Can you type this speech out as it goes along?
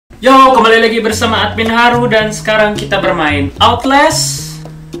Yo, kembali lagi bersama admin Haru dan sekarang kita bermain Outlast.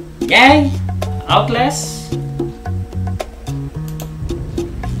 Yay, Outlast.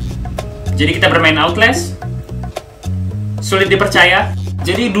 Jadi kita bermain Outlast. Sulit dipercaya.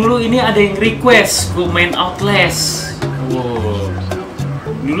 Jadi dulu ini ada yang request gue main Outlast. Wow.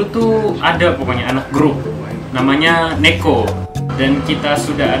 Dulu tuh ada pokoknya anak grup namanya Neko. Dan kita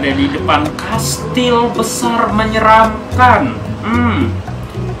sudah ada di depan kastil besar menyeramkan.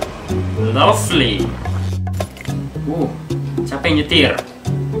 Lovely. Siapa yang nyetir?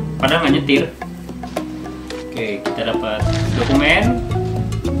 Padahal nggak nyetir. Oke, kita dapat dokumen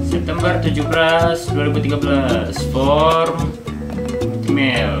September 17, 2013. Form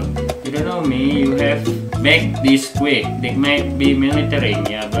email. You don't know me, you have make this quick. They might be military.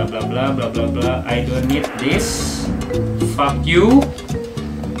 Ya, bla bla bla bla bla bla. I don't need this. Fuck you.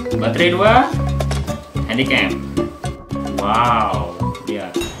 Baterai 2. Handycam. Wow. Ya.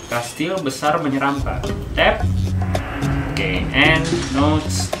 Kastil besar menyeramkan. Tap. Oke, and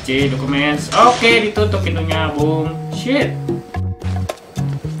notes, C documents. Oke, ditutup pintunya. Boom. Shit.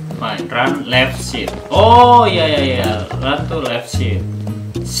 Fine. Run left shift. Oh iya. Run to left shift.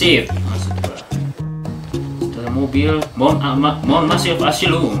 Shift maksud gua. Setelah mobil. Mon masih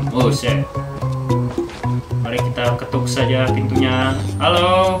asilum. Oh shit. Mari kita ketuk saja pintunya.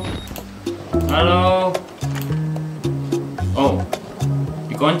 Halo. Halo. Oh.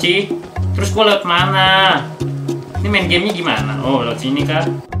 Kunci, terus gue lewat mana? Ini main gamenya gimana? Oh, lewat sini kah?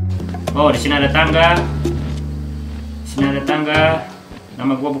 Oh, di sini ada tangga. Di sini ada tangga.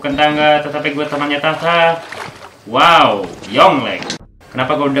 Nama gue bukan tangga, tetapi gue temannya Tata. Wow, Yonglek.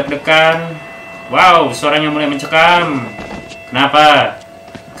 Kenapa gue deg-degan? Wow, suaranya mulai mencekam. Kenapa?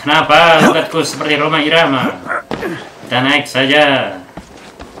 Kenapa logatku seperti Roma Irama? Kita naik saja.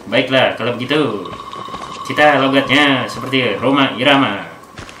 Baiklah, kalau begitu kita logatnya seperti Roma Irama.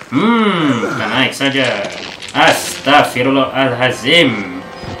 Kita naik saja. Astagfirullahaladzim.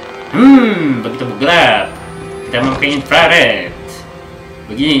 Begitu gelap. Kita memakai infrared.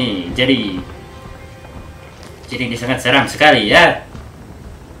 Begini, jadi ini sangat seram sekali ya.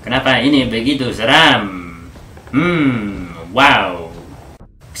 Kenapa ini begitu seram? Wow.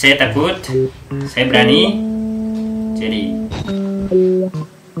 Saya takut. Saya berani. Jadi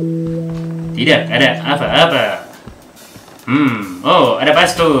tidak ada apa-apa. Oh, ada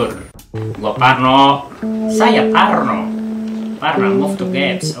pastur. Gua Parno. Saya Parno. Parno move to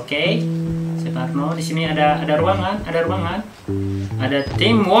gaps, oke? Saya Parno. Di sini ada ruangan, Ada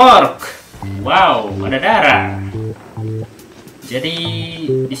teamwork. Wow, ada darah. Jadi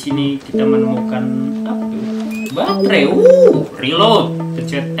di sini kita menemukan apa tuh? Baterai. Reload.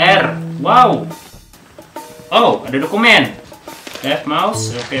 Pencet R. Wow. Oh, ada dokumen. Left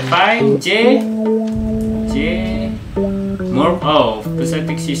mouse. Oke, fine. J. More of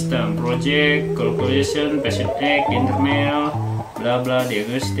specific system project calculation patient egg intermail bla bla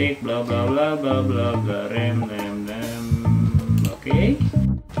diagnostic bla bla bla bla bla bla rem. Okay,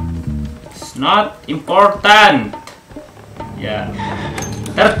 it's not important. Ya,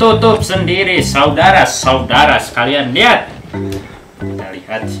 tertutup sendiri. Saudara sekalian lihat. Kita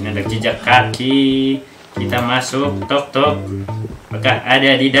lihat sini ada jejak kaki. Kita masuk, tok. Apakah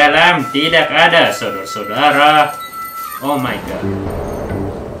ada di dalam? Tidak ada, saudara-saudara. Oh my god.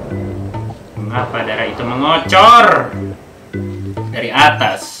 Mengapa darah itu mengocor dari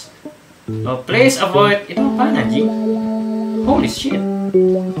atas? Oh, please avoid. Itu apaan anjing? Holy shit.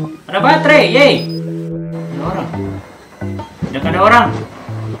 Ada baterai, yay. Ada orang. Tidak ada orang.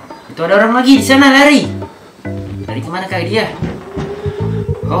 Itu ada orang lagi di sana, lari. Lari kemana kah dia?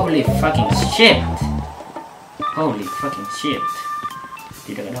 Holy fucking shit. Holy fucking shit.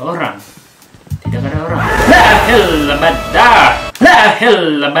 Tidak ada orang. La.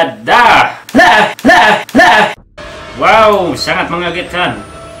 Wow, sangat mengagetkan.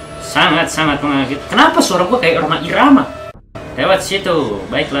 Sangat mengagetkan. Kenapa suara gua kayak Roma Irama? Lewat situ.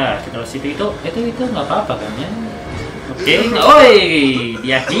 Baiklah, kita lewat situ. Itu nggak apa-apa kan ya? Oke. Oi,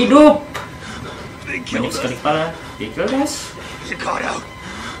 dia hidup. Banyak sekali kepala. Dikeras.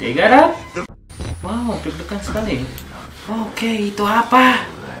 Digarap. Wow, deg-degan sekali. Oke, itu apa?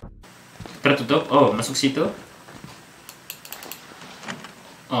 Tertutup. Oh, masuk situ.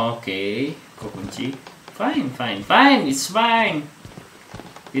 Oke, kok kunci? Fine. It's fine.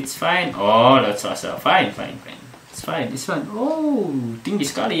 Oh, lewat selasa. Fine. It's fine. Oh, tinggi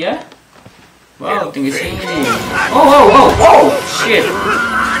sekali ya. Wow, tinggi sini. Oh, shit.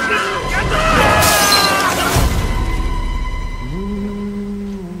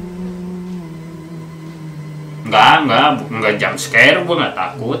 Enggak jump scare, gua nggak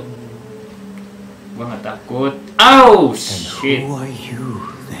takut. Oh shit. Who are you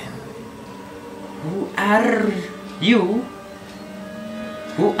then? are you?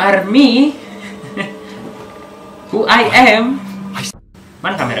 Who are me? Who I am?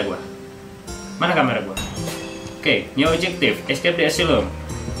 Mana kamera gua? Mana kamera gua? Oke, new objective, escape the asylum,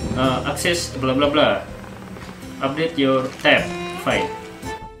 access bla bla bla, update your tab, fine.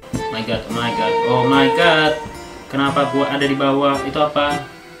 My god, oh my god, oh my god. Kenapa gua ada di bawah? Itu apa?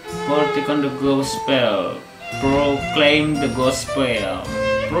 Take on the gospel, proclaim the gospel,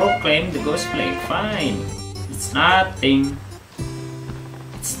 proclaim the gospel, fine. It's nothing.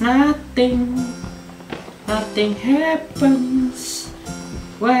 It's nothing. Nothing happens.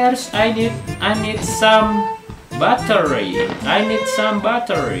 Where's I need some battery. I need some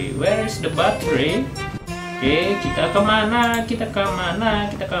battery. Where is the battery? Oke, kita kemana? Kita kemana?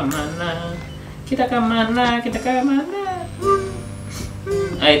 Kita kemana? Kita kemana? Kita kemana?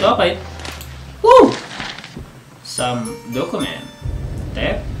 Itu apa itu? Some document.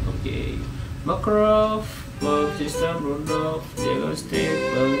 Tab. Oke. Macro, work system, Rudolph, diagnostic,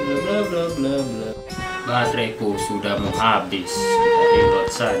 bla bla bla bla bla. Bateraiku sudah mau habis. Kita reload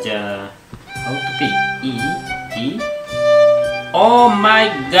saja. How to pick? Oh my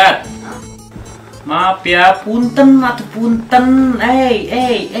god. Maaf ya, punten atau punten.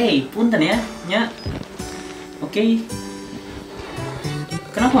 Punten ya. Oke.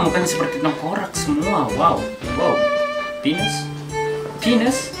 Kenapa mukanya seperti tengkorak semua? Wow.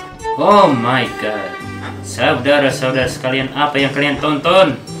 Penis. Oh my god. Saudara-saudara sekalian, apa yang kalian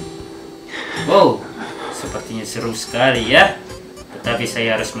tonton? Wow. Sepertinya seru sekali ya. Tetapi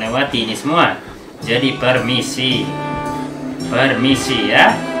saya harus melewati ini semua. Jadi permisi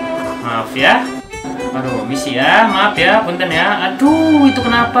ya. Maaf ya. Aduh, misi ya. Maaf ya, punten ya. Aduh, itu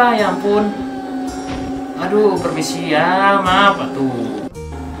kenapa? Ya ampun. Aduh, permisi ya. Maaf. Aduh.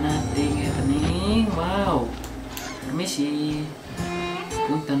 Nothing happening. Wow. Permisi.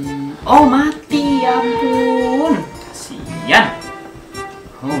 Punten. Oh, mati. Ya ampun. Kasian.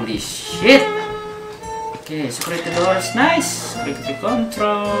 Holy shit. Oke, security doors, nice. Security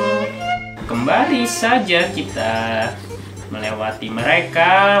control. Kembali saja kita melewati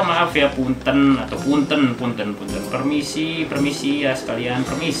mereka. Maaf ya, punten atau punten. Permisi ya sekalian,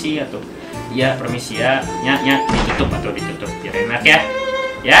 permisi atau ya permisi ya. Nyak ditutup biar enak ya.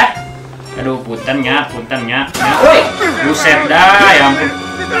 Ya. Aduh, punten ya. Woi, buset dah, ya ampun.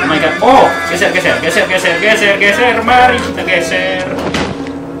 Oh my god. Oh, geser. Mari kita geser.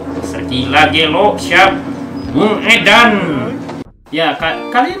 Gila gelo, siap. Bung Edan. Ya,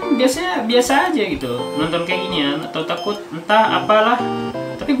 kalian biasa aja gitu nonton kayak ginian atau takut entah apalah.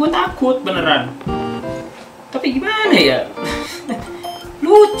 Tapi gue takut beneran. Tapi gimana ya?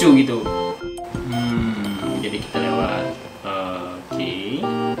 Lucu gitu. Jadi kita lewat. Oke.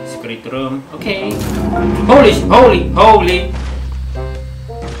 Security room. Oke. Holy.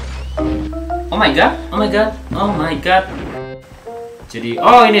 Oh my god. Jadi,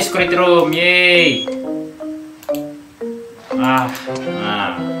 ini security room, yay.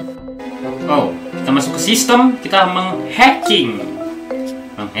 Kita masuk ke sistem, kita menghacking,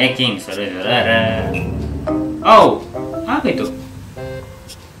 saudara. Apa itu?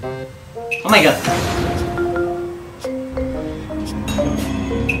 Oh my god.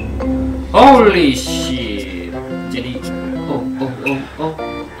 Holy shit. Jadi,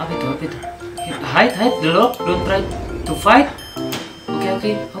 apa itu? Hide the lock, don't try to fight.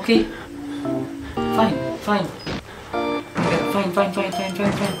 Okay. Fine. Oh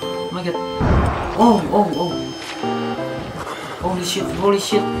my god. Holy shit.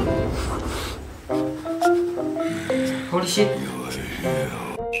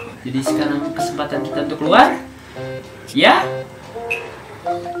 Jadi sekarang kesempatan kita untuk keluar. Ya.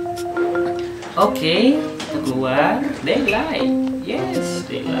 Oke, kita keluar. Daylight. Yes,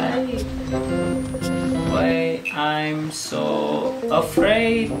 daylight. Why I'm so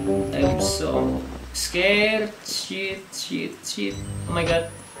afraid, I'm so scared, shit. Oh my god.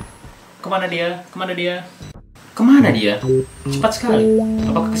 Kemana dia? Cepat sekali.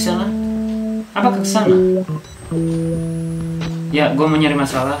 Apakah ke sana? Ya, gue mau nyari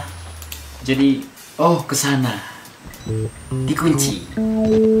masalah. Jadi, ke sana. Dikunci.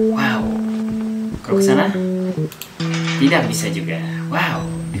 Wow. Kalau ke sana? Tidak bisa juga. Wow,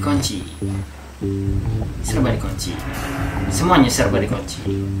 dikunci. Serba dikunci. Semuanya serba dikunci.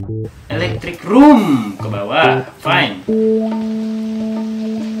 Electric room ke bawah. Fine.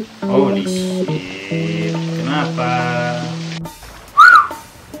 Holy shit. Kenapa?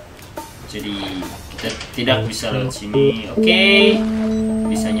 Jadi kita tidak bisa lewat sini. Oke.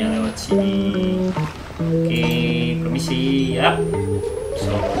 Bisanya lewat sini. Oke, permisi. Yap.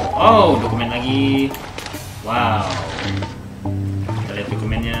 Dokumen lagi. Wow. Kita lihat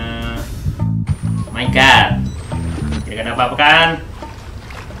dokumennya. My God. Tidak ada apa-apa kan?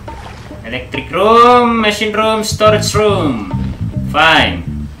 Electric room, machine room, storage room. Fine.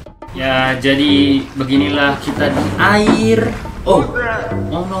 Ya, jadi beginilah kita di air. Oh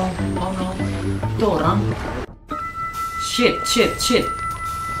no. Itu orang. Shit.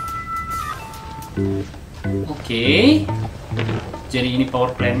 Oke. Jadi ini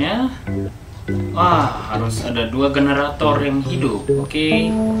power plant-nya. Wah, harus ada 2 generator yang hidup.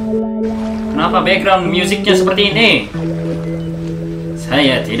 Oke. Kenapa background musiknya seperti ini?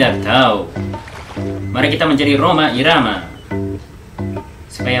 Saya tidak tahu. Mari kita menjadi Roma Irama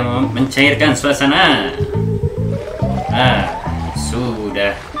supaya mencairkan suasana.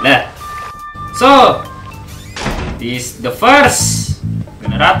 Sudahlah. So, this the first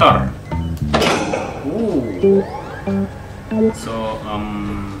generator. So,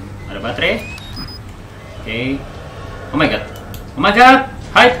 ada baterai. Oke. Oh my god.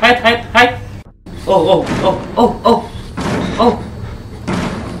 Hide. Oh.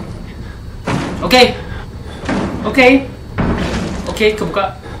 Oke,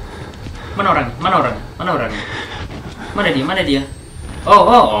 kebuka. Mana orang? Mana dia?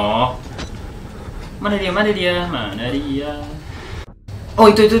 Oh. Mana dia? Oh,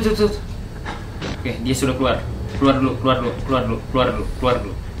 itu. Oke, dia sudah keluar. Keluar dulu.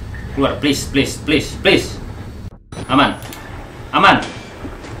 Keluar, please. Aman.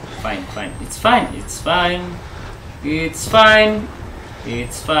 Fine. It's fine.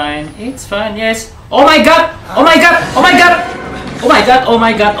 Yes. Oh my god.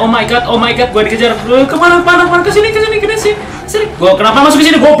 Gua dikejar. Kemana? Kesini. Gua kenapa masuk ke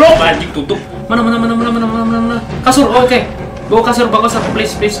sini? Goblok. Anjing, tutup. Mana? Kasur. Oke. Bawa kasur.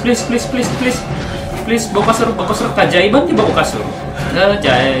 Please, bawa kasur. Keajaiban di bawah kasur.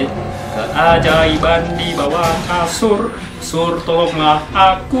 Keajaiban di bawah kasur. Tolonglah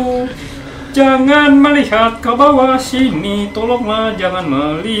aku. Jangan melihat ke bawah sini. Tolonglah, jangan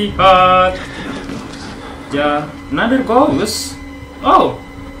melihat. Another ghost. Oh.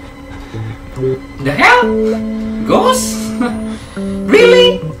 The hell? Ghost?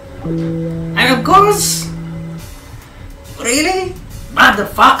 Really? I'm a ghost? Really?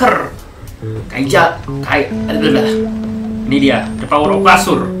 Motherfucker. Ini dia, the power of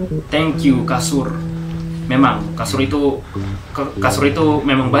kasur. Thank you, kasur. Memang kasur itu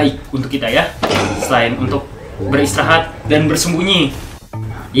memang baik untuk kita ya. Selain untuk beristirahat dan bersembunyi.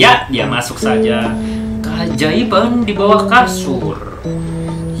 Ya, dia masuk saja. Keajaiban di bawah kasur.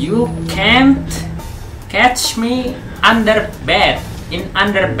 You can't catch me under bed. In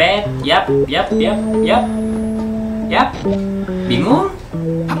under bed. Yap. Bingung?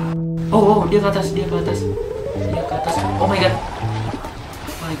 Oh, dia ke atas. Oh my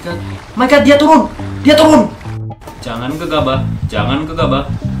god, dia turun. Jangan gegabah.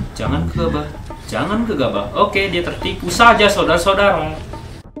 Oke, dia tertipu saja, saudara-saudara.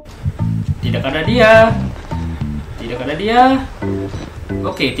 Tidak ada dia.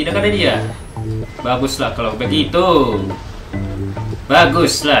 Oke, tidak ada dia. Baguslah kalau begitu.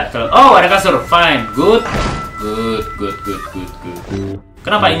 Oh, ada kasur. Fine. Good.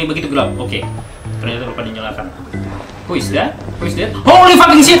 Kenapa ini begitu gelap? Oke. Ternyata lupa dinyalakan. Who is that? Holy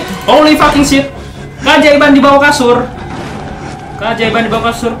fucking shit. Keajaiban di bawah kasur.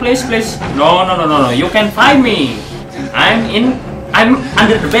 Please. No. You can find me. I'm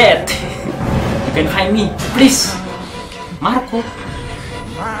under the bed. You can find me, please. Marco.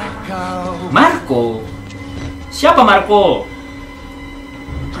 Siapa Marco?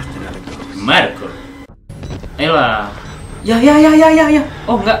 Ayolah. Ya.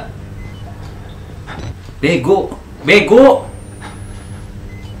 Oh, enggak. Bego.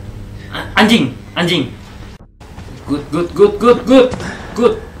 Anjing. Good.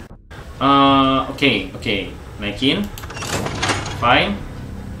 Oke. Naikin. Fine.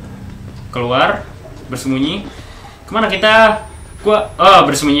 Keluar. Bersembunyi. Kemana kita?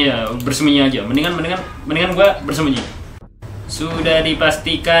 Bersembunyi aja. Mendingan gua bersembunyi. Sudah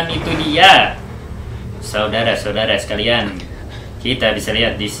dipastikan itu dia. Saudara-saudara sekalian, kita bisa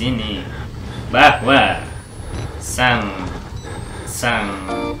lihat di sini bahwa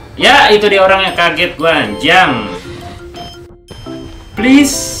ya, itu dia orangnya. Kaget gua, anjang.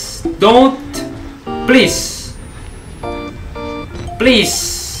 Please.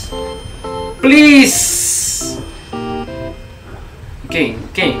 Oke.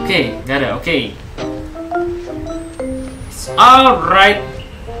 Gak ada. Oke. It's alright.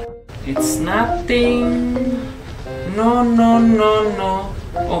 It's nothing. No.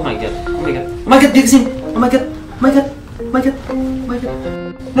 Oh my god, dia kesini. Oh my god.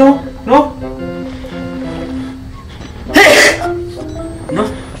 No. Hey! No.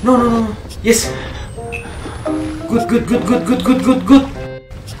 Yes. Good.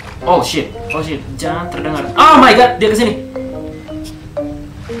 Oh shit, jangan terdengar. Oh my god, dia kesini.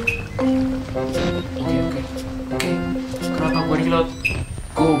 Oke. Kenapa gua reload?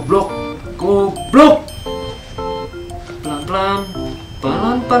 Goblok.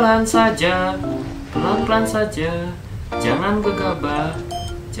 Pelan-pelan saja. Jangan gegabah.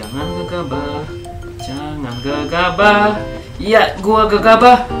 Iya, gua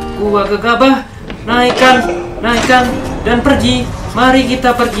gegabah. Naikkan dan pergi. Mari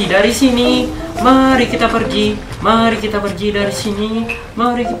kita pergi dari sini. Mari kita pergi dari sini.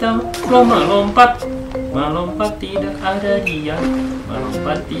 Mari kita melompat. Tidak ada dia.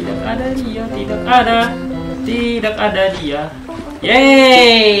 Tidak ada dia.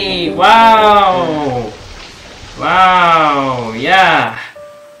 Yeay! Wow, ya.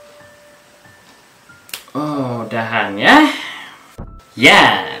 Oh, udahan ya.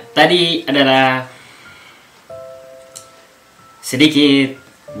 Ya, tadi adalah sedikit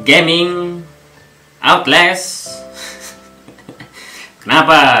gaming Outlast.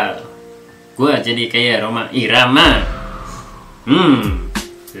 Kenapa gua jadi kayak Roma Irama?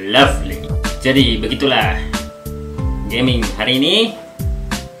 Lovely. Jadi begitulah gaming hari ini.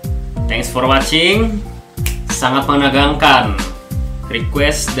 Thanks for watching. Sangat menegangkan.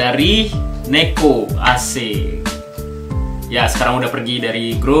 Request dari Neko, asik. Ya, sekarang udah pergi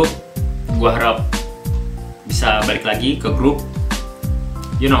dari grup. Gua harap bisa balik lagi ke grup.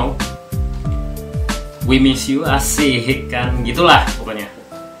 You know, we miss you, asik kan, gitulah pokoknya.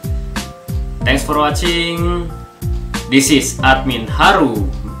 Thanks for watching. This is admin Haru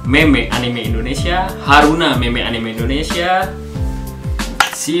Meme Anime Indonesia, Haruna Meme Anime Indonesia.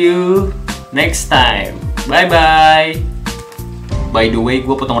 See you next time. Bye bye. By the way,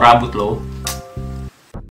 gue potong rambut loh.